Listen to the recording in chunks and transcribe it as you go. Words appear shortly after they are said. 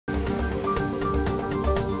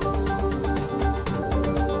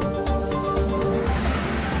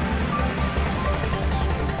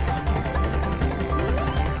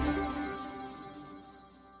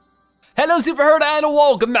Hello, Super Herd, and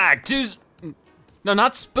welcome back to... No,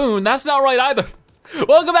 not Spoon, that's not right either.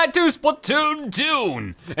 Welcome back to Splatoon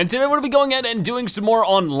 2. And today we're gonna be going ahead and doing some more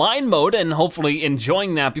online mode and hopefully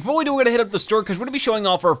enjoying that. Before we do, we're gonna hit up the store because we're gonna be showing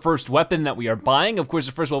off our first weapon that we are buying. Of course,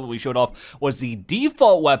 the first weapon we showed off was the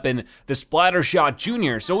default weapon, the Splattershot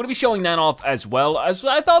Jr. So we're gonna be showing that off as well. As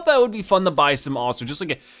I thought that would be fun to buy some also, just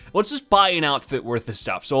like, let's just buy an outfit worth of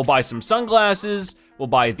stuff. So we'll buy some sunglasses, we'll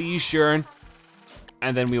buy these, sure,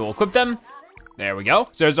 and then we will equip them. There we go.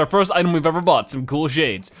 So there's our first item we've ever bought, some cool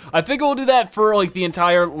shades. I figure we'll do that for like the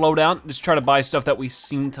entire loadout. Just try to buy stuff that we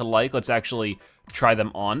seem to like. Let's actually try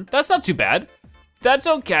them on. That's not too bad. That's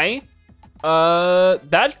okay.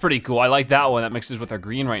 That's pretty cool. I like that one. That mixes with our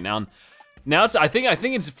green right now. Now it's, I think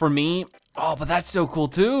it's for me. Oh, but that's so cool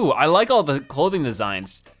too. I like all the clothing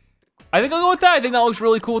designs. I think I'll go with that. I think that looks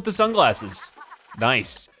really cool with the sunglasses.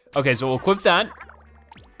 Nice. Okay, so we'll equip that.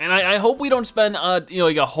 And I hope we don't spend, you know,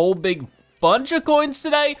 like a whole big bunch of coins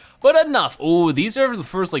today, but enough. Ooh, these are the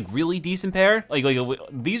first like really decent pair. Like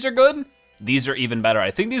these are good. These are even better. I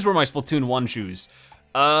think these were my Splatoon 1 shoes.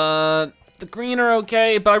 The green are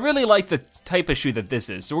okay, but I really like the type of shoe that this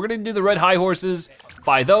is. So we're gonna do the red high horses,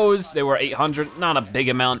 buy those. They were 800, not a big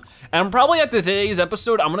amount. And probably after today's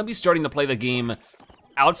episode, I'm gonna be starting to play the game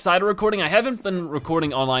outside of recording. I haven't been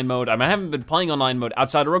recording online mode. I haven't been playing online mode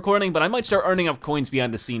outside of recording, but I might start earning up coins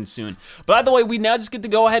behind the scenes soon. But either way, we now just get to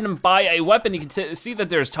go ahead and buy a weapon. You can see that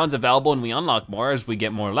there's tons available and we unlock more as we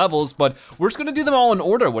get more levels, but we're just gonna do them all in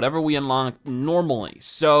order, whatever we unlock normally.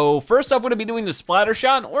 So first off, we're gonna be doing the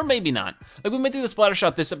Splattershot, or maybe not. Like we might do the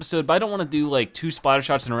Splattershot this episode, but I don't wanna do like 2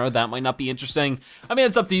 Splattershots in a row. That might not be interesting. I mean,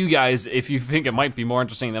 it's up to you guys if you think it might be more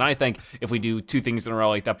interesting than I think if we do 2 things in a row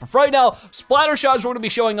like that. But for right now, Splattershots we're gonna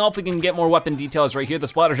be showing off. We can get more weapon details right here. The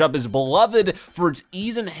Splattershot is beloved for its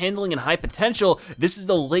ease in handling and high potential. This is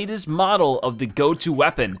the latest model of the go-to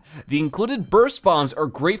weapon. The included burst bombs are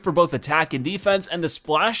great for both attack and defense, and the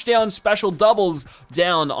splashdown special doubles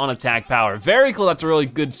down on attack power. Very cool, that's a really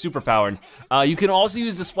good superpower. You can also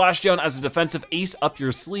use the splashdown as a defensive ace up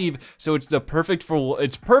your sleeve, so it's perfect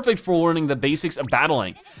for learning the basics of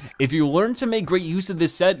battling. If you learn to make great use of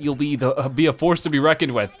this set, you'll be a force to be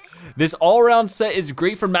reckoned with. This all-around set is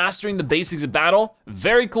great for mastering the basics of battle.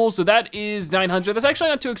 Very cool, so that is 900. That's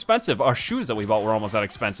actually not too expensive. Our shoes that we bought were almost that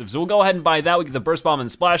expensive. So we'll go ahead and buy that. We get the burst bomb and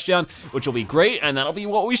splashdown, which will be great, and that'll be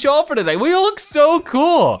what we show off for today. We look so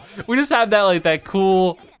cool. We just have that like that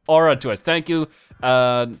cool aura to us. Thank you.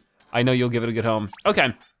 I know you'll give it a good home.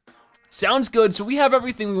 Okay. Sounds good, so we have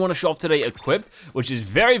everything we wanna show off today equipped, which is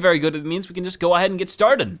very, very good. It means we can just go ahead and get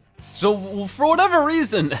started. So for whatever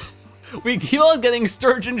reason, we keep on getting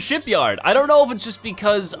Sturgeon Shipyard. I don't know if it's just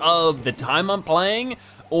because of the time I'm playing,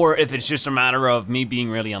 or if it's just a matter of me being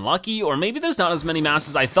really unlucky, or maybe there's not as many maps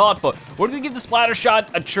as I thought, but we're gonna give the Splattershot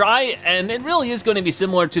a try, and it really is gonna be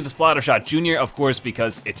similar to the Splattershot Jr., of course,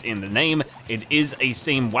 because it's in the name. It is a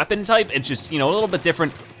same weapon type, it's just, you know, a little bit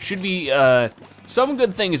different. Should be, some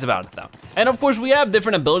good things about it though. And of course we have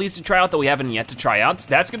different abilities to try out that we haven't yet to try out, so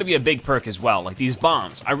that's gonna be a big perk as well, like these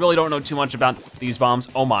bombs. I really don't know too much about these bombs,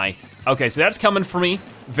 oh my. Okay, so that's coming for me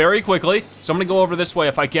very quickly. So I'm gonna go over this way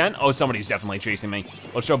if I can. Oh, somebody's definitely chasing me.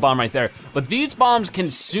 Let's throw a bomb right there. But these bombs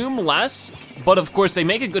consume less, but of course they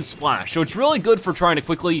make a good splash. So it's really good for trying to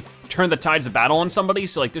quickly turn the tides of battle on somebody.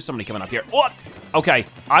 So like there's somebody coming up here. Oh, okay,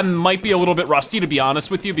 I might be a little bit rusty to be honest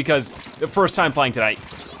with you because the first time playing today.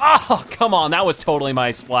 Oh, come on, that was totally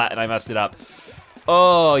my splat and I messed it up.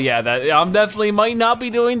 Oh yeah, that I'm definitely might not be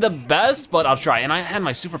doing the best, but I'll try. And I had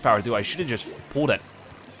my superpower too, I should have just pulled it.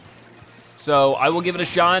 So I will give it a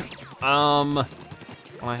shot. When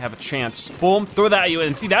I have a chance. Boom, throw that at you,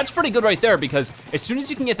 and see, that's pretty good right there because as soon as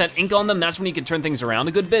you can get that ink on them, that's when you can turn things around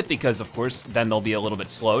a good bit because of course, then they'll be a little bit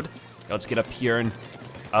slowed. Let's get up here and,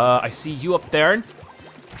 I see you up there.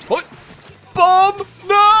 What? Boom!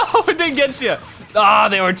 No, it didn't get you. Ah,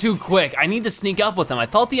 they were too quick. I need to sneak up with them. I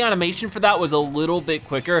thought the animation for that was a little bit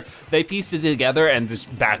quicker. They pieced it together and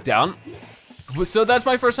just backed down. So that's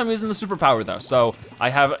my first time using the superpower though, so I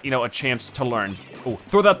have, you know, a chance to learn. Oh,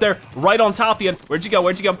 throw that up there, right on top of you. Where'd you go,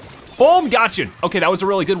 where'd you go? Boom, got you. Okay, that was a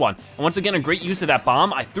really good one. And once again, a great use of that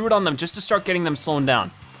bomb. I threw it on them just to start getting them slowing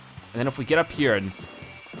down. And then if we get up here and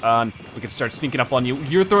we can start sneaking up on you.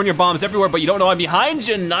 You're throwing your bombs everywhere, but you don't know I'm behind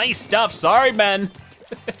you. Nice stuff, sorry, man.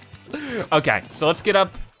 Okay, so let's get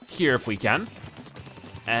up here if we can.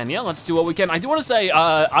 And yeah, let's do what we can. I do wanna say,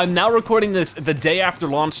 I'm now recording this the day after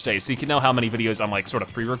launch day, so you can know how many videos I'm like sort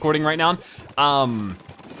of pre-recording right now.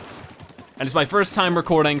 and it's my first time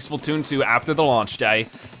recording Splatoon 2 after the launch day,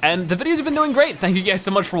 and the videos have been doing great. Thank you guys so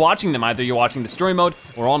much for watching them. Either you're watching the story mode,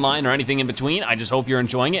 or online, or anything in between. I just hope you're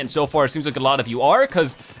enjoying it, and so far it seems like a lot of you are,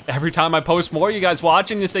 because every time I post more, you guys watch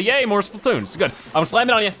and you say, yay, more Splatoon. It's good. I'm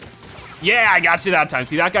slamming on you. Yeah, I got you that time.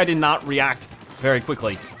 See, that guy did not react very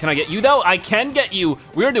quickly. Can I get you though? I can get you.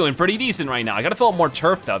 We're doing pretty decent right now. I gotta fill up more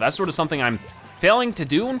turf though. That's sort of something I'm failing to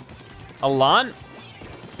do a lot,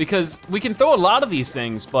 because we can throw a lot of these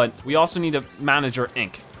things, but we also need to manage our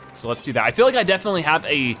ink. So let's do that. I feel like I definitely have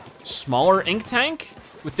a smaller ink tank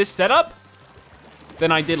with this setup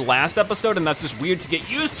than I did last episode, and that's just weird to get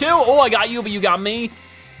used to. Oh, I got you, but you got me.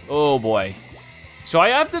 Oh boy. So I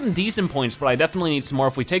have them decent points, but I definitely need some more.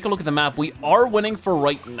 If we take a look at the map, we are winning for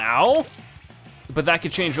right now, but that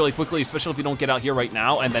could change really quickly, especially if we don't get out here right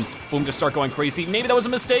now and then boom, just start going crazy. Maybe that was a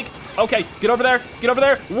mistake. Okay, get over there, get over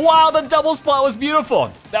there. Wow, the double splat was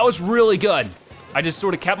beautiful. That was really good. I just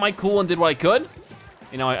sort of kept my cool and did what I could.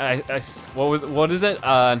 You know, what is it?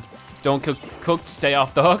 Don't cooked, stay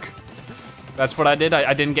off the hook. That's what I did,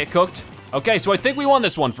 I didn't get cooked. Okay, so I think we won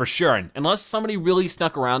this one for sure, unless somebody really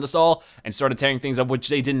snuck around us all and started tearing things up, which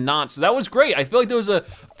they did not, so that was great. I feel like there was a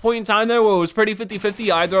point in time there where it was pretty 50-50,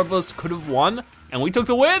 either of us could have won, and we took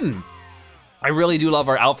the win. I really do love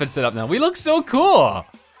our outfit setup now. We look so cool.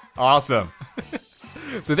 Awesome.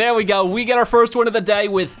 So there we go. We get our first win of the day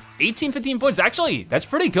with 15 points. Actually, that's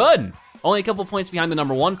pretty good. Only a couple points behind the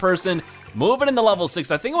 #1 person. Moving into level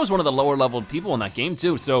 6. I think I was one of the lower leveled people in that game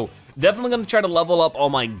too. So definitely gonna try to level up all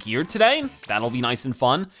my gear today. That'll be nice and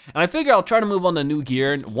fun. And I figure I'll try to move on to new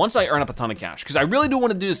gear once I earn up a ton of cash, because I really do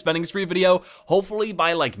want to do a spending spree video, hopefully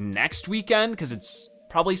by like next weekend, because it's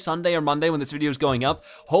probably Sunday or Monday when this video is going up.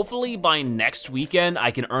 Hopefully by next weekend,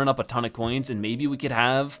 I can earn up a ton of coins and maybe we could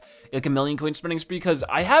have like a 1,000,000 coin spending spree, because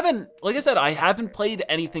I haven't, like I said, I haven't played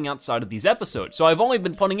anything outside of these episodes. So I've only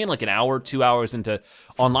been putting in like an hour, 2 hours into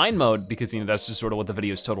online mode, because you know, that's just sort of what the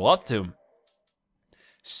videos total up to.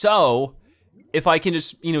 So if I can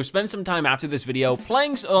just, you know, spend some time after this video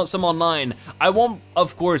playing some online, I won't,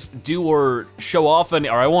 of course, do or show off or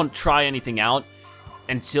I won't try anything out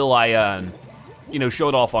until I, you know, show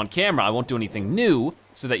it off on camera. I won't do anything new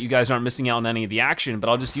so that you guys aren't missing out on any of the action, but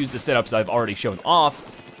I'll just use the setups I've already shown off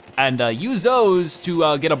and use those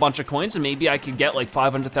to get a bunch of coins, and maybe I could get like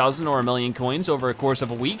 500,000 or 1,000,000 coins over a course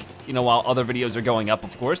of a week, you know, while other videos are going up,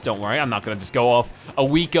 of course. Don't worry, I'm not gonna just go off a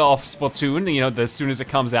week off Splatoon, you know, as soon as it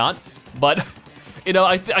comes out, but you know,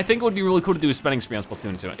 I think it would be really cool to do a spending spree on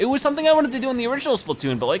Splatoon 2. It was something I wanted to do in the original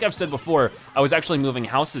Splatoon, but like I've said before, I was actually moving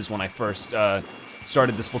houses when I first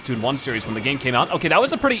started the Splatoon 1 series when the game came out. Okay, that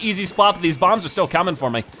was a pretty easy spot, but these bombs are still coming for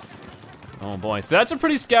me. Oh boy, so that's a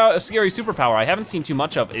pretty scary superpower I haven't seen too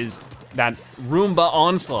much of, is that Roomba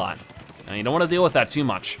onslaught. Now you don't wanna deal with that too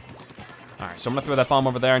much. All right, so I'm gonna throw that bomb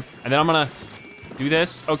over there, and then I'm gonna do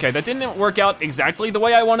this. Okay, that didn't work out exactly the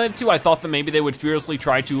way I wanted it to. I thought that maybe they would fiercely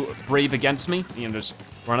try to brave against me, you know, just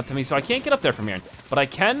run up to me, so I can't get up there from here. But I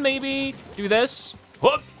can maybe do this.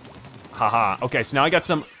 Whoop! Haha, okay, so now I got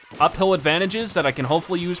some uphill advantages that I can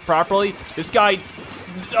hopefully use properly. This guy,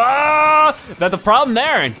 the problem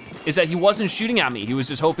there is that he wasn't shooting at me. He was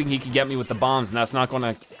just hoping he could get me with the bombs, and that's not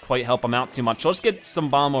gonna quite help him out too much. So let's get some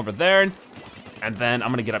bomb over there, and then I'm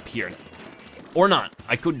gonna get up here. Or not,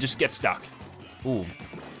 I could just get stuck. Ooh,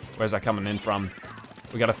 where's that coming in from?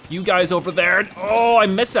 We got a few guys over there. Oh, I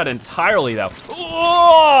missed that entirely though.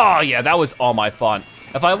 Oh, yeah, that was all my fun.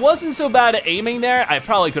 If I wasn't so bad at aiming there, I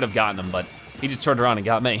probably could have gotten him, but he just turned around and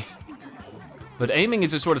got me. But aiming is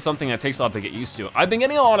just sort of something that takes a lot to get used to. I've been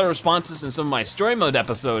getting a lot of responses in some of my story mode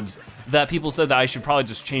episodes that people said that I should probably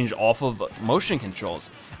just change off of motion controls.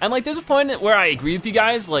 And like, there's a point where I agree with you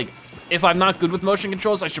guys, like, if I'm not good with motion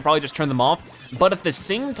controls, I should probably just turn them off. But at the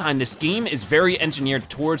same time, this game is very engineered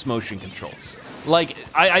towards motion controls. Like,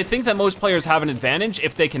 I think that most players have an advantage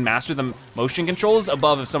if they can master the motion controls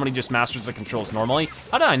above if somebody just masters the controls normally.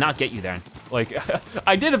 How did I not get you there? Like,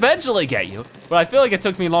 I did eventually get you, but I feel like it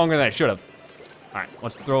took me longer than I should have. All right,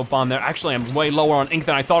 let's throw a bomb there. Actually, I'm way lower on ink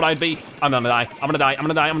than I thought I'd be. I'm gonna die, I'm gonna die, I'm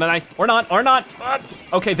gonna die, I'm gonna die. Or not, or not.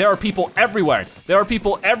 Okay, there are people everywhere. There are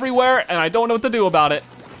people everywhere, and I don't know what to do about it.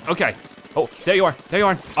 Okay, oh, there you are, there you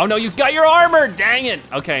are. Oh no, you got your armor, dang it.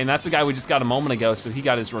 Okay, and that's the guy we just got a moment ago, so he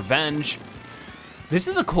got his revenge. This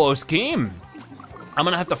is a close game. I'm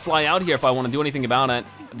gonna have to fly out here if I wanna do anything about it.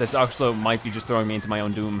 This also might be just throwing me into my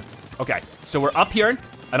own doom. Okay, so we're up here.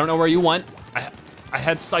 I don't know where you went. I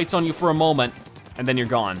had sights on you for a moment, and then you're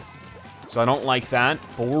gone. So I don't like that,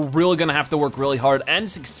 but we're really gonna have to work really hard and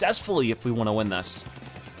successfully if we wanna win this.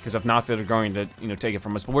 Because if not, they're going to, you know, take it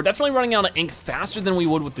from us. But we're definitely running out of ink faster than we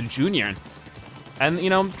would with the Junior. And, you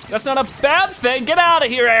know, that's not a bad thing. Get out of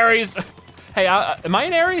here, Ares. Hey, am I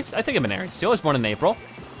an Aries? I think I'm an Aries too. I was born in April.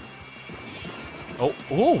 Oh,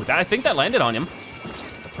 ooh, I think that landed on him.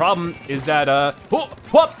 The problem is that,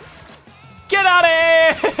 whoop! Get out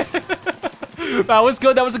of here! That was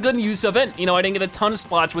good, that was a good use of it. You know, I didn't get a ton of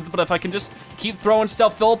splash with it, but if I can just keep throwing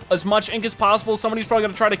stuff, fill up as much ink as possible, somebody's probably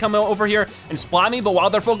gonna try to come over here and splat me, but while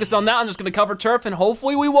they're focused on that, I'm just gonna cover turf and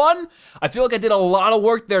hopefully we won. I feel like I did a lot of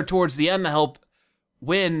work there towards the end to help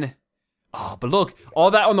win. Oh, but look,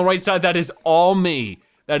 all that on the right side, that is all me.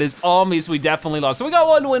 That is all me, so we definitely lost. So we got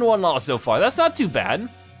 1 win, 1 loss so far. That's not too bad.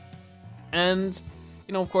 And,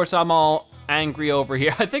 you know, of course, I'm all angry over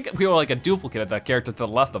here. I think we were like a duplicate of that character to the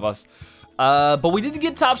left of us. But we did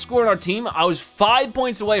get top score in our team. I was 5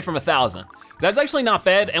 points away from 1,000. That's actually not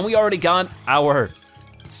bad, and we already got our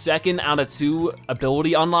 2nd out of 2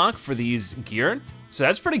 ability unlock for these gear. So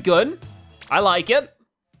that's pretty good. I like it.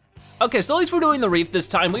 Okay, so at least we're doing the reef this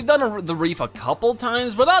time. We've done the reef a couple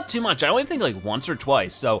times, but not too much. I only think like once or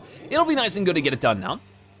twice, so it'll be nice and good to get it done now.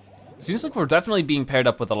 Seems like we're definitely being paired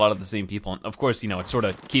up with a lot of the same people. Of course, you know, it's sort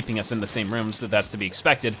of keeping us in the same room, so that's to be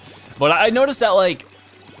expected. But I noticed that like,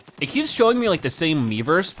 it keeps showing me like the same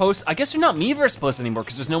Miiverse posts. I guess they're not Miiverse posts anymore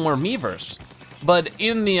because there's no more Miiverse. But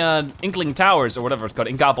in the Inkling Towers, or whatever it's called,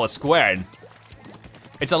 Inkopolis Squared,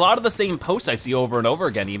 it's a lot of the same posts I see over and over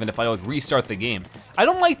again, even if I like restart the game. I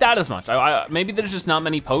don't like that as much. Maybe there's just not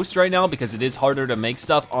many posts right now because it is harder to make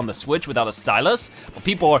stuff on the Switch without a stylus.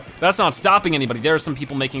 But that's not stopping anybody. There are some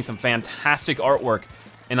people making some fantastic artwork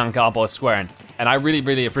in Inkopolis Squared, and I really,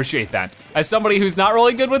 really appreciate that. As somebody who's not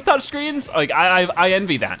really good with touchscreens, like I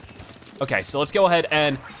envy that. Okay, so let's go ahead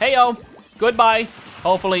and, hey-o, goodbye,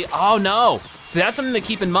 hopefully. Oh no, so that's something to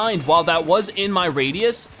keep in mind. While that was in my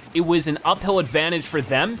radius, it was an uphill advantage for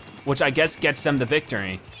them, which I guess gets them the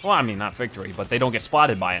victory. Well, I mean, not victory, but they don't get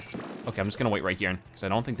spotted by it. Okay, I'm just gonna wait right here, because I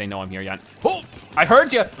don't think they know I'm here yet. Oh, I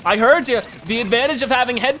heard you, I heard you. The advantage of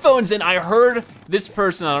having headphones in, I heard this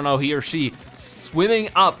person, I don't know, he or she, swimming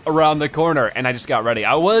up around the corner, and I just got ready.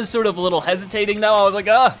 I was sort of a little hesitating though. I was like,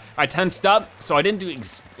 I tensed up, so I didn't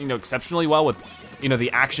do exceptionally well with,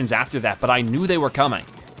 the actions after that, but I knew they were coming.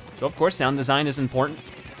 So of course, sound design is important.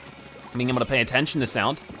 Being able to pay attention to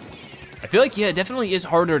sound. I feel like, yeah, it definitely is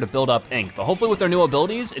harder to build up ink, but hopefully with their new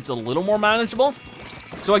abilities, it's a little more manageable.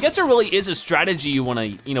 So I guess there really is a strategy you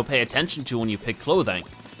wanna, pay attention to when you pick clothing,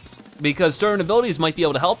 because certain abilities might be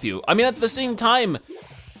able to help you. I mean, at the same time,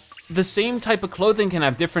 the same type of clothing can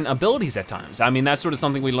have different abilities at times. I mean, that's sort of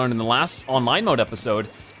something we learned in the last Onine Mode episode,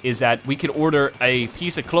 is that we could order a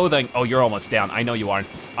piece of clothing. Oh, you're almost down. I know you are.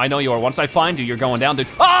 I know you are. Once I find you, you're going down, dude.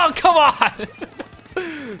 Oh, come on!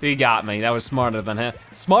 He got me. That was smarter than him.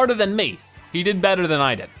 Smarter than me. He did better than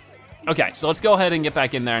I did. Okay, so let's go ahead and get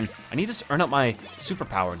back in there, and I need to earn up my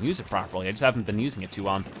superpower and use it properly. I just haven't been using it too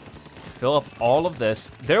long. Fill up all of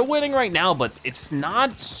this. They're winning right now, but it's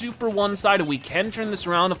not super one-sided. We can turn this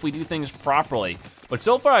around if we do things properly. But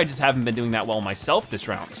so far, I just haven't been doing that well myself this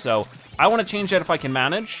round. So I wanna change that if I can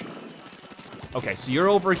manage. Okay, so you're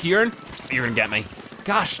over here. You're gonna get me.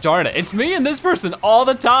 Gosh darn it, it's me and this person all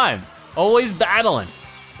the time. Always battling.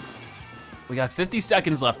 We got 50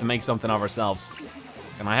 seconds left to make something of ourselves.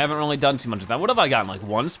 And I haven't really done too much of that. What have I gotten, like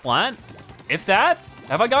 1 splat? If that?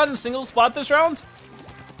 Have I gotten a single splat this round?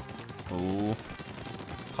 Ooh,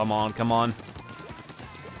 come on, come on.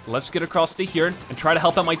 Let's get across to here and try to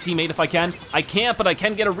help out my teammate if I can. I can't, but I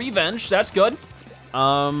can get a revenge, that's good.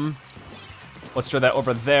 Let's throw that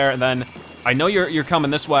over there, and then I know you're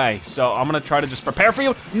coming this way, so I'm gonna try to just prepare for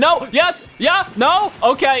you. No, yes, yeah, no,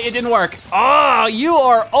 okay, it didn't work. Oh, you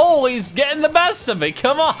are always getting the best of me,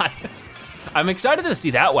 come on. I'm excited to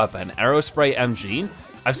see that weapon, Aerospray MG.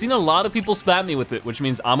 I've seen a lot of people spam me with it, which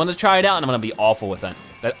means I'm gonna try it out and I'm gonna be awful with it.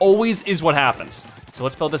 That always is what happens. So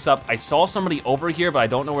let's fill this up. I saw somebody over here, but I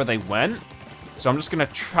don't know where they went. So I'm just gonna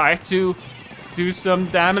try to do some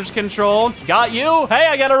damage control. Got you, hey,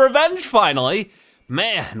 I got a revenge finally.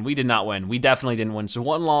 Man, we did not win. We definitely didn't win. So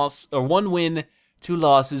 1 win, 2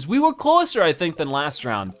 losses. We were closer, I think, than last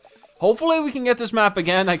round. Hopefully we can get this map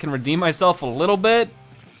again. I can redeem myself a little bit.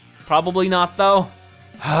 Probably not though.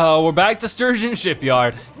 Oh, we're back to Sturgeon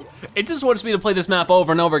Shipyard. It just wants me to play this map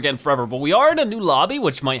over and over again forever, but we are in a new lobby,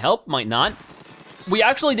 which might help, might not. We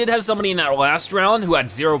actually did have somebody in that last round who had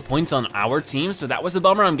 0 points on our team, so that was a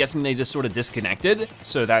bummer. I'm guessing they just sort of disconnected,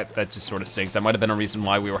 so that just sort of stinks. That might have been a reason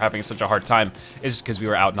why we were having such a hard time, is just because we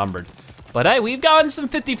were outnumbered. But hey, we've gotten some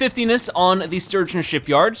 50-50-ness on the Sturgeon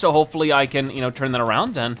Shipyard, so hopefully I can, turn that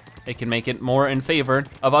around and it can make it more in favor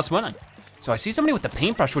of us winning. So I see somebody with the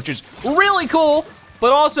paintbrush, which is really cool,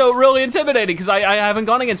 but also really intimidating because I haven't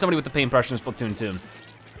gone against somebody with the paintbrush in Splatoon 2.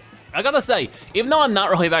 I gotta say, even though I'm not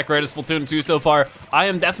really that great at Splatoon 2 so far, I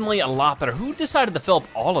am definitely a lot better. Who decided to fill up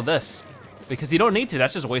all of this? Because you don't need to,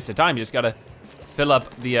 that's just a waste of time. You just gotta fill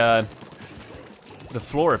up the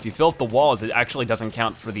floor. If you fill up the walls, it actually doesn't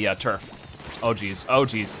count for the turf. Oh geez, oh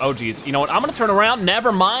geez, oh geez. You know what, I'm gonna turn around,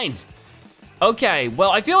 never mind. Okay,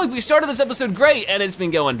 well, I feel like we started this episode great and it's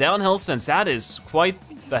been going downhill since. That is quite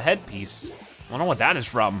the headpiece. I don't know what that is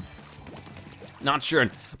from. Not sure,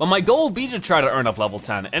 but my goal will be to try to earn up level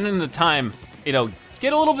 10 and in the time, you know,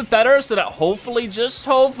 get a little bit better so that hopefully, just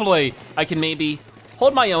hopefully, I can maybe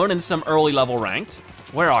hold my own in some early level ranked.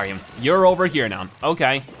 Where are you? You're over here now.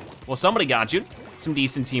 Okay, well, somebody got you. Some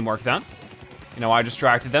decent teamwork then. You know, I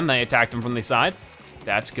distracted them, they attacked them from the side.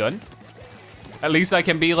 That's good. At least I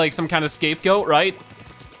can be like some kind of scapegoat, right?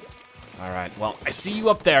 All right, well, I see you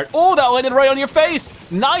up there. Oh, that landed right on your face.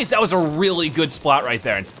 Nice, that was a really good splat right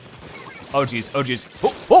there. Oh geez, oh geez.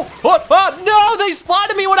 Oh, no, they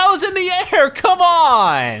splatted me when I was in the air, come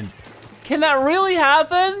on. Can that really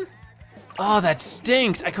happen? Oh, that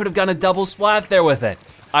stinks. I could have gotten a double splat there with it.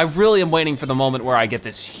 I really am waiting for the moment where I get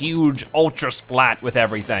this huge ultra splat with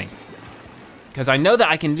everything. Because I know that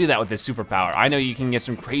I can do that with this superpower. I know you can get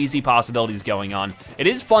some crazy possibilities going on. It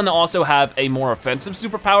is fun to also have a more offensive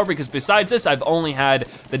superpower because besides this, I've only had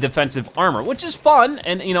the defensive armor, which is fun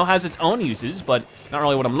and you know has its own uses, but not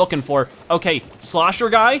really what I'm looking for. Okay, slosher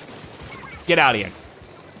guy, get out of here.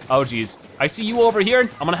 Oh geez, I see you over here.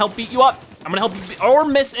 I'm gonna help beat you up. I'm gonna help you or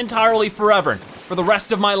miss entirely forever for the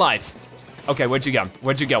rest of my life. Okay, where'd you go?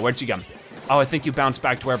 Where'd you go? Where'd you go? Oh, I think you bounced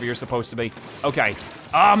back to wherever you're supposed to be. Okay.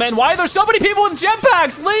 Oh man, why are there so many people with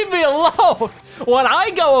jetpacks? Leave me alone. When I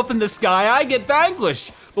go up in the sky, I get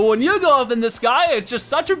vanquished. But when you go up in the sky, it's just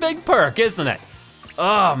such a big perk, isn't it?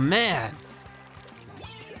 Oh man.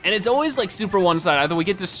 And it's always like super one-sided. Either we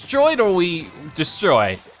get destroyed or we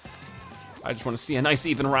destroy. I just wanna see a nice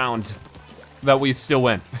even round that we still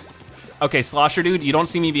win. Okay, Slosher dude, you don't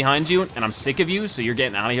see me behind you and I'm sick of you, so you're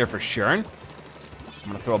getting out of here for sure. I'm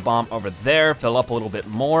gonna throw a bomb over there, fill up a little bit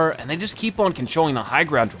more, and they just keep on controlling the high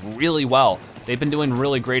ground really well. They've been doing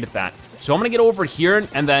really great at that. So I'm gonna get over here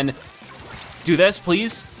and then do this,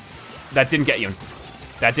 please. That didn't get you.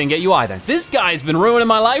 That didn't get you either. This guy's been ruining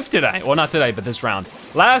my life today. Well, not today, but this round.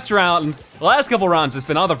 Last round, the last couple rounds, it's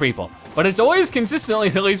been other people. But it's always consistently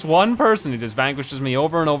at least one person who just vanquishes me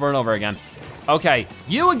over and over and over again. Okay,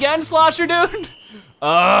 you again, Slosher dude?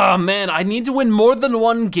 Oh man, I need to win more than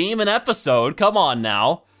one game an episode, come on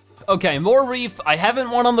now. Okay, more reef. I haven't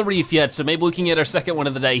won on the reef yet, so maybe we can get our second one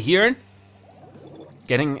of the day here.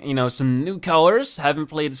 Getting, you know, some new colors. Haven't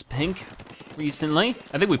played as pink recently.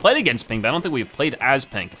 I think we played against pink, but I don't think we've played as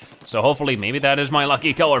pink. So hopefully maybe that is my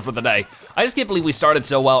lucky color for the day. I just can't believe we started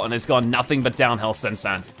so well and it's gone nothing but downhill since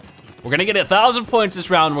then. We're gonna get 1,000 points this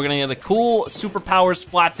round. We're gonna get a cool superpower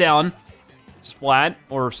splat down. Splat,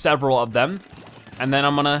 or several of them. And then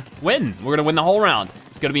I'm gonna win. We're gonna win the whole round.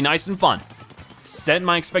 It's gonna be nice and fun. Set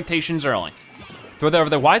my expectations early. Throw that over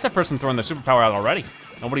there. Why is that person throwing their superpower out already?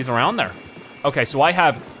 Nobody's around there. Okay, so I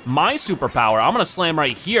have my superpower. I'm gonna slam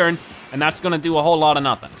right here, and that's gonna do a whole lot of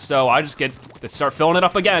nothing. So I just get to start filling it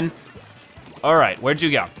up again. All right, where'd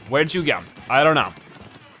you go? Where'd you go? I don't know.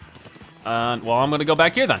 Well, I'm gonna go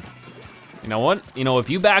back here then. You know what? You know, if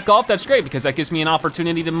you back off, that's great because that gives me an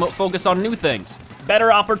opportunity to focus on new things.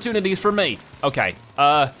 Better opportunities for me. Okay,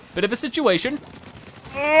 bit of a situation.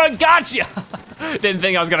 Gotcha! Didn't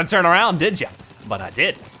think I was gonna turn around, did you? But I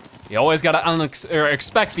did. You always gotta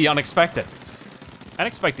expect the unexpected. And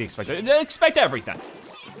expect the expected. Expect everything.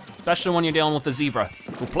 Especially when you're dealing with a zebra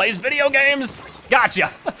who plays video games.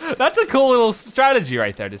 Gotcha! That's a cool little strategy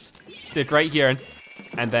right there. Just stick right here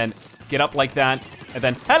and then get up like that. And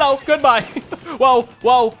then, hello, goodbye. Whoa,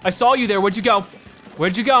 whoa, I saw you there, where'd you go?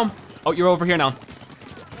 Where'd you go? Oh, you're over here now.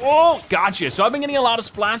 Oh, gotcha. So I've been getting a lot of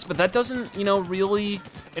splats, but that doesn't, you know, really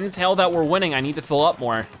entail that we're winning. I need to fill up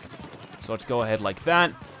more. So let's go ahead like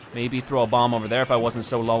that. Maybe throw a bomb over there if I wasn't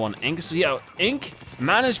so low on ink. So yeah, ink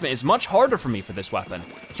management is much harder for me for this weapon.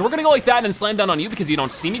 So we're gonna go like that and slam down on you because you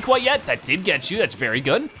don't see me quite yet. That did get you, that's very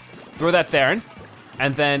good. Throw that there.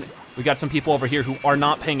 And then we got some people over here who are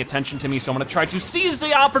not paying attention to me, so I'm gonna try to seize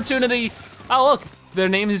the opportunity. Oh look, their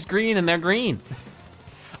name is green and they're green.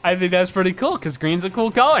 I think that's pretty cool, because green's a cool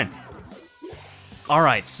color. All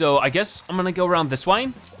right, so I guess I'm gonna go around this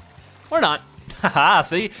way, or not. Haha,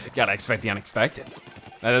 see, gotta expect the unexpected.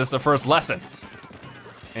 That is the first lesson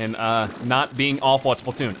in not being awful at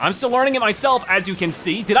Splatoon. I'm still learning it myself, as you can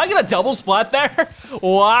see. Did I get a double splat there?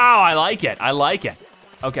 Wow, I like it, I like it.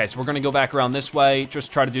 Okay, so we're gonna go back around this way,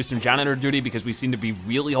 just try to do some janitor duty because we seem to be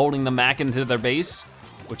really holding them back into their base,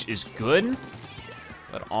 which is good,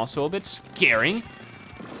 but also a bit scary.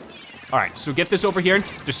 All right, so get this over here and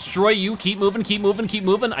destroy you. Keep moving, keep moving, keep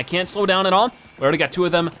moving. I can't slow down at all. We already got 2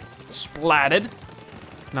 of them splatted,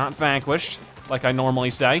 not vanquished, like I normally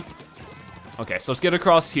say. Okay, so let's get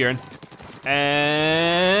across here.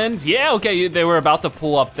 And yeah, okay, they were about to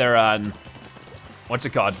pull up their, what's it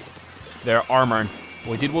called? Their armor.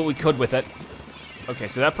 We did what we could with it. Okay,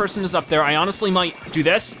 so that person is up there. I honestly might do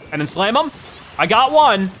this and then slam them. I got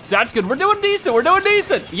one, so that's good. We're doing decent, we're doing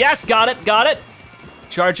decent. Yes, got it, got it.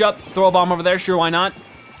 Charge up, throw a bomb over there, sure, why not?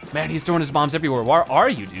 Man, he's throwing his bombs everywhere. Where are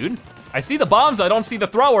you, dude? I see the bombs, I don't see the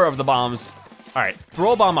thrower of the bombs. All right,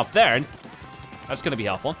 throw a bomb up there. That's gonna be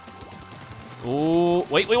helpful. Ooh,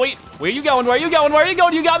 wait. Where are you going, where are you going, where are you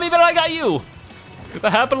going? You got me, but I got you.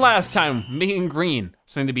 That happened last time, me and green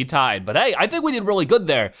seem to be tied. But hey, I think we did really good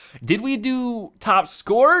there. Did we do top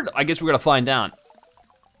scored? I guess we're gonna find out.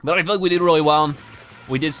 But I feel like we did really well.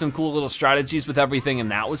 We did some cool little strategies with everything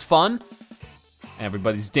and that was fun.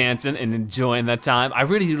 Everybody's dancing and enjoying that time. I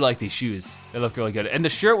really do like these shoes. They look really good. And the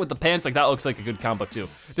shirt with the pants, like that looks like a good combo too.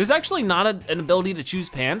 There's actually not an ability to choose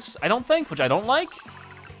pants, I don't think, which I don't like.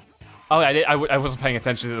 Oh, I wasn't paying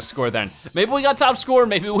attention to the score then. Maybe we got top score,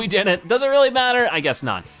 maybe we didn't. Doesn't really matter, I guess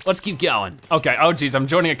not. Let's keep going. Okay, oh geez, I'm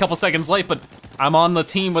joining a couple seconds late, but I'm on the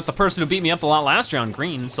team with the person who beat me up a lot last round,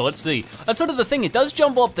 green, so let's see. That's sort of the thing, it does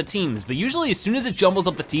jumble up the teams, but usually as soon as it jumbles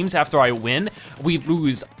up the teams after I win, we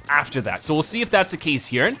lose after that. So we'll see if that's the case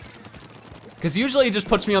here. Because usually it just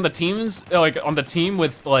puts me on the teams, like on the team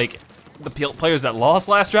with like the players that lost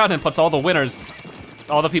last round and puts all the winners,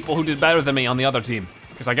 all the people who did better than me on the other team.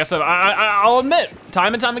 Because I guess I'll admit,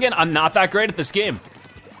 time and time again, I'm not that great at this game.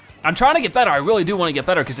 I'm trying to get better, I really do want to get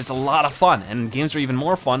better because it's a lot of fun, and games are even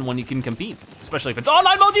more fun when you can compete, especially if it's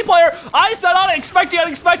online multiplayer. I said unexpect the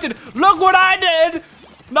unexpected, look what I did!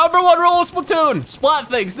 Number 1 rule of Splatoon, splat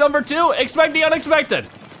things. Number 2, expect the unexpected.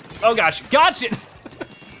 Oh gosh, gotcha!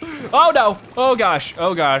 Oh no, oh gosh,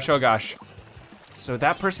 oh gosh, oh gosh. So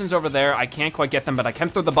that person's over there, I can't quite get them, but I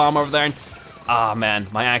can throw the bomb over there. Ah man,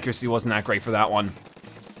 my accuracy wasn't that great for that one.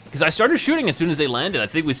 Because I started shooting as soon as they landed. I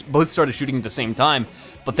think we both started shooting at the same time,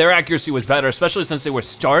 but their accuracy was better, especially since they were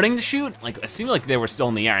starting to shoot. Like, it seemed like they were still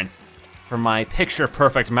in the air. And for my picture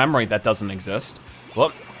perfect memory, that doesn't exist.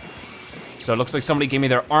 Look. So it looks like somebody gave me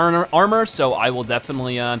their armor, so I will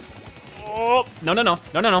definitely, oh, no.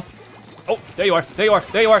 Oh, there you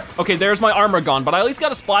are. Okay, there's my armor gone, but I at least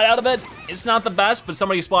got a spot out of it. It's not the best, but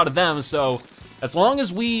somebody spotted them, so as long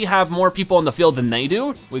as we have more people on the field than they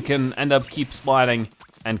do, we can end up keep splatting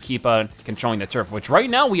and keep controlling the turf, which right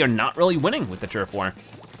now we are not really winning with the turf war.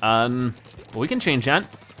 But we can change that.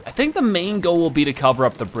 I think the main goal will be to cover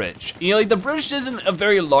up the bridge. You know, like the bridge isn't a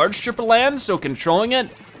very large strip of land, so controlling it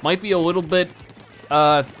might be a little bit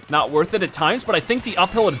not worth it at times, but I think the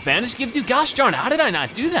uphill advantage gives you, gosh darn, how did I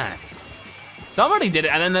not do that? Somebody did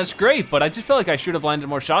it, and then that's great, but I just feel like I should have landed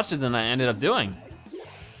more shots than I ended up doing.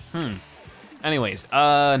 Anyways,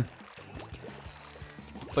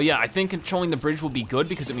 but yeah, I think controlling the bridge will be good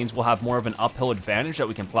because it means we'll have more of an uphill advantage that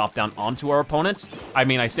we can plop down onto our opponents. I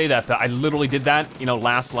mean, I say that, but I literally did that, you know,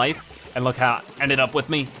 last life, and look how it ended up with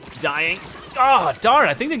me dying. Oh, darn,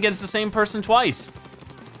 I think it gets the same person twice.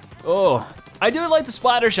 Oh, I do like the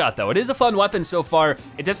Splattershot though. It is a fun weapon so far.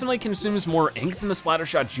 It definitely consumes more ink than the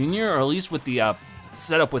Splattershot Junior, or at least with the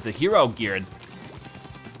setup with the hero geared.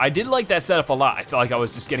 I did like that setup a lot. I felt like I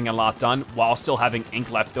was just getting a lot done while still having ink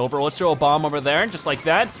left over. Let's throw a bomb over there, just like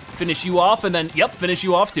that. Finish you off, and then, yep, finish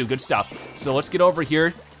you off too, good stuff. So let's get over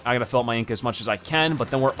here. I gotta fill up my ink as much as I can, but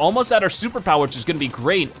then we're almost at our superpower, which is gonna be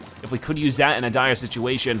great if we could use that in a dire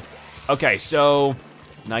situation. Okay, so,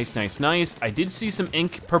 nice. I did see some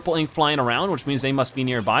ink, purple ink flying around, which means they must be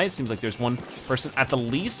nearby. It seems like there's one person at the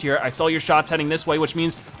least here. I saw your shots heading this way, which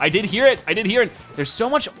means I did hear it. There's so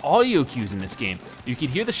much audio cues in this game. You can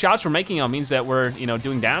hear the shots we're making on means that we're, you know,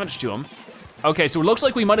 doing damage to them. Okay, so it looks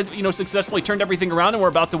like we might have, you know, successfully turned everything around and we're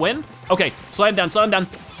about to win. Okay, slam down.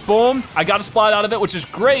 Boom, I got a spot out of it, which is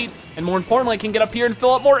great. And more importantly, I can get up here and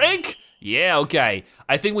fill up more ink. Yeah, okay,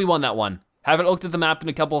 I think we won that one. Haven't looked at the map in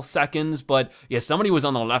a couple seconds, but yeah, somebody was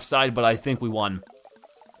on the left side, but I think we won.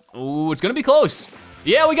 Ooh, it's gonna be close.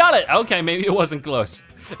 Yeah, we got it. Okay, maybe it wasn't close.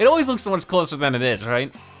 It always looks so much closer than it is,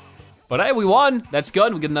 right? But hey, we won, that's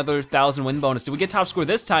good. We get another 1,000 win bonus. Did we get top score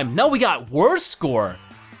this time? No, we got worst score.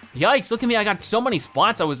 Yikes, look at me, I got so many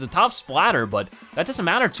splats. I was the top splatter, but that doesn't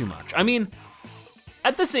matter too much. I mean,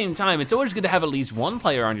 at the same time, it's always good to have at least one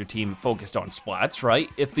player on your team focused on splats, right?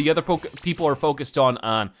 If the other people are focused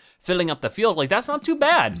on filling up the field, like that's not too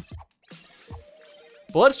bad.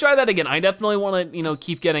 But let's try that again. I definitely wanna, you know,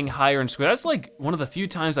 keep getting higher in score. That's like one of the few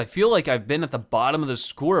times I feel like I've been at the bottom of the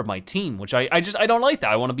score of my team, which I don't like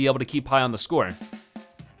that. I wanna be able to keep high on the score.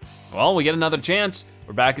 Well, we get another chance.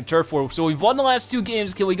 We're back at Turf War. So we've won the last 2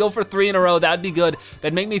 games. Can we go for 3 in a row? That'd be good.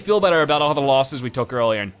 That'd make me feel better about all the losses we took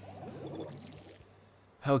earlier.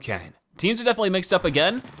 Okay, teams are definitely mixed up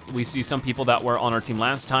again. We see some people that were on our team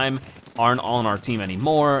last time aren't on our team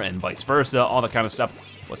anymore, and vice versa, all that kind of stuff.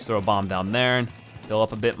 Let's throw a bomb down there and fill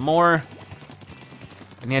up a bit more.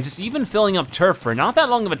 And yeah, just even filling up turf for not that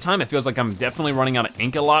long of a time, it feels like I'm definitely running out of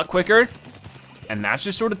ink a lot quicker. And that's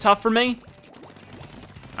just sort of tough for me.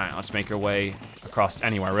 All right, let's make our way across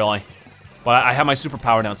anywhere, really. But I have my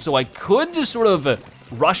superpower now, so I could just sort of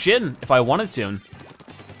rush in if I wanted to.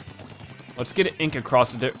 Let's get ink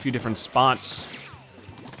across a few different spots.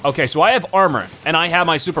 Okay, so I have armor, and I have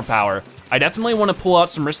my superpower. I definitely wanna pull out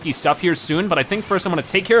some risky stuff here soon, but I think first I'm gonna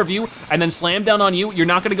take care of you and then slam down on you. You're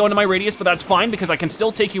not gonna go into my radius, but that's fine because I can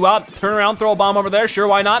still take you out, turn around, throw a bomb over there, sure,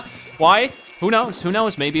 why not? Why? Who knows, who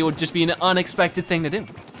knows? Maybe it would just be an unexpected thing to do.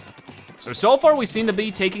 So far we seem to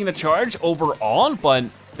be taking the charge overall, but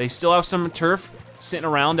they still have some turf sitting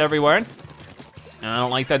around everywhere. And I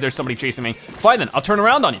don't like that there's somebody chasing me. Fine then, I'll turn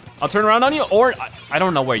around on you. I'll turn around on you, or I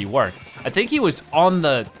don't know where you were. I think he was on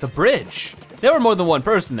the bridge. There were more than one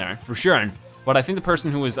person there, for sure. But I think the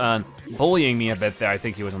person who was bullying me a bit there, I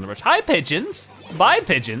think he was on the bridge. Hi, pigeons. Bye,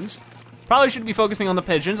 pigeons. Probably should be focusing on the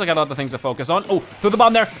pigeons. I got other things to focus on. Oh, threw the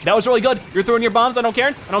bomb there. That was really good. You're throwing your bombs, I don't care.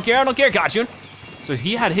 I don't care, I don't care, got you. So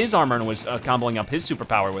he had his armor and was comboing up his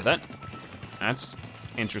superpower with it. That's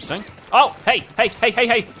interesting. Oh, hey,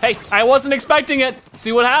 I wasn't expecting it.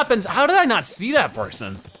 See what happens. How did I not see that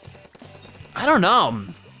person? I don't know.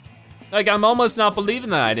 Like, I'm almost not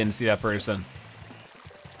believing that I didn't see that person.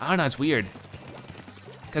 I don't know, it's weird.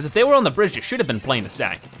 Because if they were on the bridge, it should have been plain to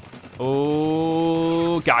say.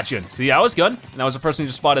 Oh, gotcha. See, that was good. And that was the person who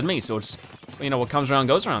just spotted me. So it's, you know, what comes around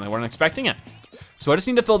goes around. They weren't expecting it. So I just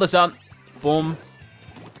need to fill this up. Boom.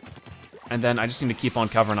 And then I just need to keep on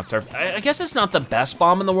covering up turf. I guess it's not the best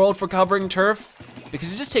bomb in the world for covering turf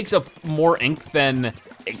because it just takes up more ink than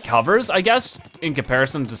it covers, I guess, in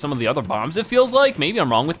comparison to some of the other bombs, it feels like. Maybe I'm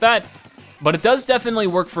wrong with that, but it does definitely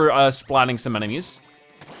work for splatting some enemies.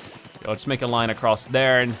 Let's make a line across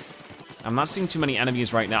there. And I'm not seeing too many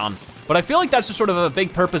enemies right now, but I feel like that's just sort of a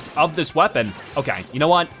big purpose of this weapon. Okay, you know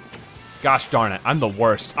what? Gosh darn it, I'm the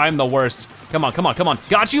worst. I'm the worst. Come on, come on, come on.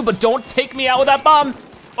 Got you, but don't take me out with that bomb.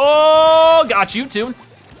 Oh, got you too.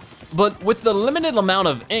 But with the limited amount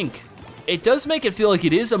of ink, it does make it feel like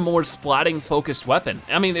it is a more splatting focused weapon.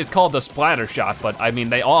 I mean, it's called the Splattershot, but I mean,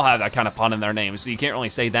 they all have that kind of pun in their names, so you can't really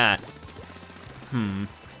say that.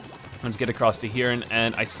 Let's get across to here,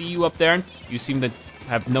 and I see you up there. You seem to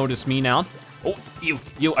have noticed me now. Oh, you,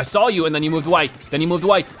 I saw you, and then you moved away. Then you moved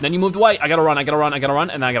away, then you moved away. I gotta run, and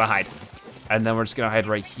then I gotta hide. And then we're just gonna hide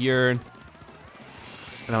right here. And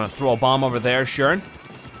I'm gonna throw a bomb over there, sure.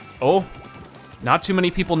 Oh, not too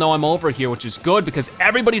many people know I'm over here, which is good because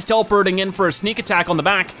everybody's teleporting in for a sneak attack on the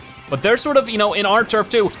back. But they're sort of, you know, in our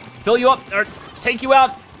turf too. Fill you up, or take you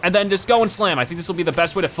out, and then just go and slam. I think this will be the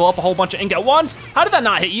best way to fill up a whole bunch of ink at once. How did that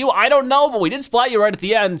not hit you? I don't know, but we did splat you right at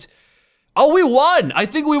the end. Oh, we won. I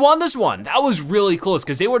think we won this one. That was really close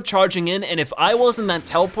because they were charging in, and if I wasn't that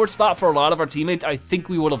teleport spot for a lot of our teammates, I think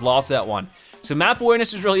we would have lost that one. So map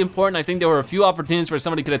awareness is really important. I think there were a few opportunities where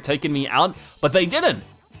somebody could have taken me out, but they didn't.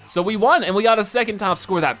 So we won, and we got a second top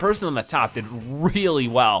score. That person on the top did really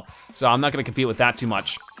well. So I'm not gonna compete with that too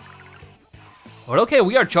much. But okay,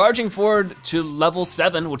 we are charging forward to level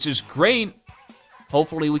 7, which is great.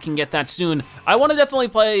 Hopefully we can get that soon. I wanna definitely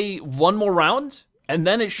play one more round, and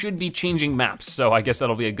then it should be changing maps. So I guess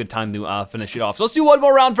that'll be a good time to finish it off. So let's do one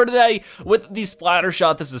more round for today with the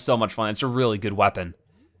Splattershot. This is so much fun. It's a really good weapon.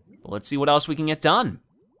 But let's see what else we can get done.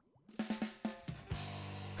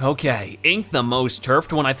 Okay, ink the most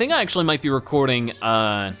turfed one. I think I actually might be recording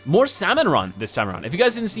more Salmon Run this time around. If you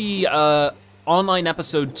guys didn't see Online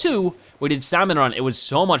episode 2, we did Salmon Run. It was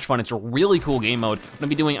so much fun. It's a really cool game mode. We're gonna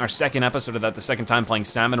be doing our second episode of that, the second time playing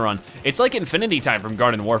Salmon Run. It's like Infinity Time from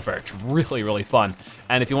Garden Warfare. It's really, really fun.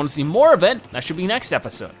 And if you wanna see more of it, that should be next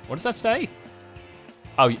episode. What does that say?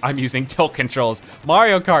 Oh, I'm using tilt controls.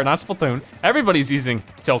 Mario Kart, not Splatoon. Everybody's using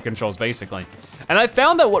tilt controls, basically. And I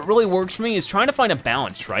found that what really works for me is trying to find a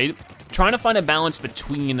balance, right? Trying to find a balance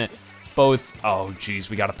between both, oh geez,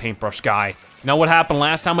 we got a paintbrush guy. You know what happened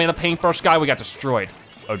last time we had a paintbrush guy? We got destroyed.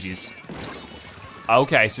 Oh geez.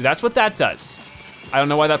 Okay, so that's what that does. I don't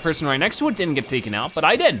know why that person right next to it didn't get taken out, but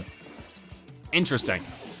I did. Interesting.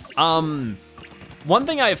 One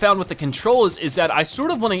thing I found with the controls is that I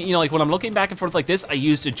sort of wanna, you know, like when I'm looking back and forth like this, I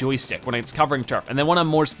use the joystick when it's covering turf. And then when I'm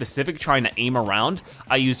more specific trying to aim around,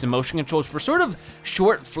 I use the motion controls for sort of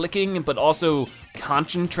short flicking, but also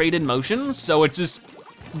concentrated motions. So it's just,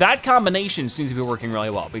 that combination seems to be working really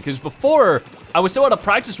well, because before, I was so out of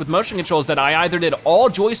practice with motion controls that I either did all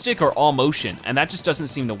joystick or all motion, and that just doesn't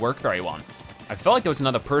seem to work very well. I felt like there was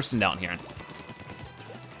another person down here.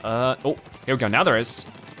 Oh, here we go, now there is.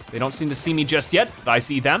 They don't seem to see me just yet, but I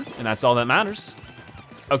see them, and that's all that matters.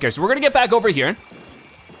 Okay, so we're gonna get back over here.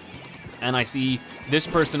 And I see this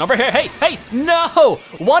person over here. Hey, hey, no!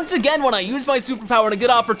 Once again, when I use my superpower in a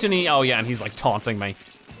good opportunity, oh yeah, and he's like taunting me.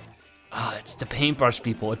 Ah, it's the paintbrush,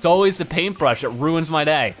 people. It's always the paintbrush that ruins my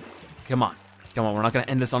day. Come on, we're not gonna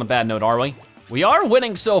end this on a bad note, are we? We are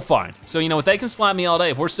winning so far. So you know what, they can splat me all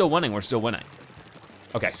day. If we're still winning, we're still winning.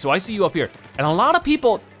 Okay, so I see you up here. And a lot of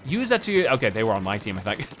people use that to, okay, they were on my team, I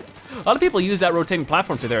think. A lot of people use that rotating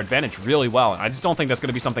platform to their advantage really well. I just don't think that's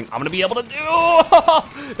gonna be something I'm gonna be able to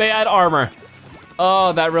do. They had armor.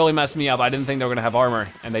 Oh, that really messed me up. I didn't think they were gonna have armor,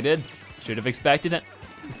 and they did. Should have expected it.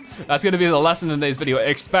 That's gonna be the lesson in today's video.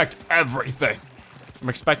 Expect everything. I'm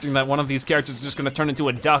expecting that one of these characters is just gonna turn into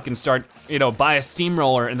a duck and start, you know, buy a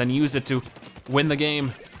steamroller and then use it to win the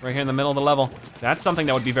game right here in the middle of the level. That's something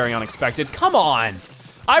that would be very unexpected. Come on.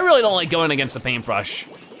 I really don't like going against the paintbrush.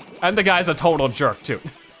 And the guy's a total jerk too.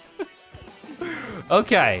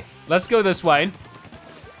 Okay, let's go this way.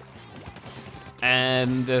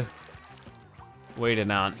 And, wait a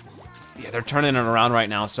minute. Yeah, they're turning it around right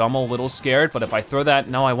now, so I'm a little scared, but if I throw that,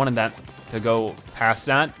 no, I wanted that to go past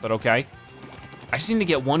that, but okay. I just need to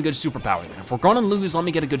get one good superpower then. If we're gonna lose, let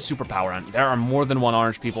me get a good superpower on. There are more than one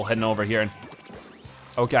orange people heading over here.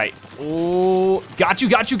 Okay, oh, got you,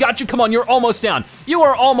 come on, you're almost down. You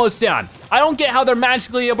are almost down. I don't get how they're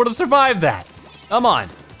magically able to survive that. Come on.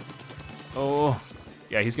 Oh,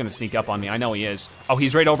 yeah, he's gonna sneak up on me, I know he is. Oh,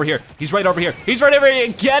 he's right over here, he's right over here, he's right over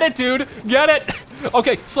here. Get it, dude, get it.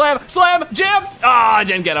 Okay, slam, jam. Ah, I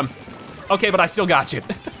didn't get him. Okay, but I still got you.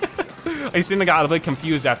 I seem to got a bit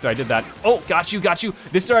confused after I did that. Oh, got you.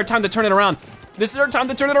 This is our time to turn it around.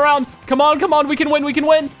 Come on, we can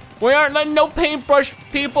win. We aren't letting no paintbrush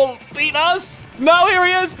people beat us. No, here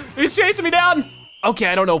he is. He's chasing me down. Okay,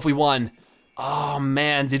 I don't know if we won. Oh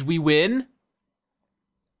man, did we win?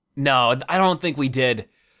 No, I don't think we did.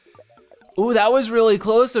 Ooh, that was really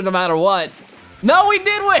close no matter what. No, we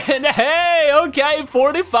did win. Hey, okay,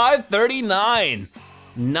 45-39.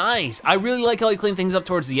 Nice. I really like how he cleaned things up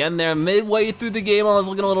towards the end there. Midway through the game, I was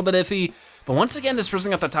looking a little bit iffy. But once again, this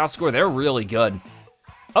person got the top score. They're really good.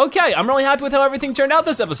 Okay, I'm really happy with how everything turned out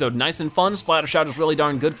this episode. Nice and fun. Splattershot is really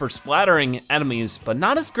darn good for splattering enemies, but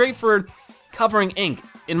not as great for covering ink.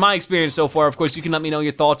 In my experience so far, of course, you can let me know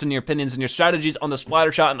your thoughts and your opinions and your strategies on the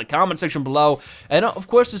Splattershot in the comment section below. And of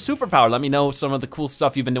course, the superpower. Let me know some of the cool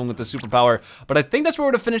stuff you've been doing with the superpower. But I think that's where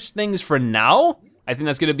we're gonna finish things for now. I think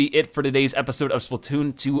that's gonna be it for today's episode of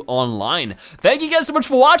Splatoon 2 Online. Thank you guys so much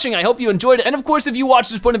for watching. I hope you enjoyed it. And of course, if you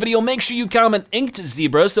watched this point of the video, make sure you comment Inked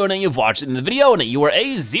Zebra so that you've watched it in the video and that you are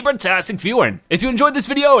a Zebratastic viewer. If you enjoyed this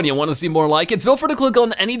video and you wanna see more like it, feel free to click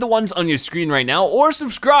on any of the ones on your screen right now or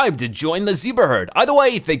subscribe to join the Zebra Herd. Either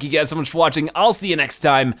way, thank you guys so much for watching. I'll see you next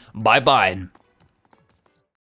time. Bye-bye.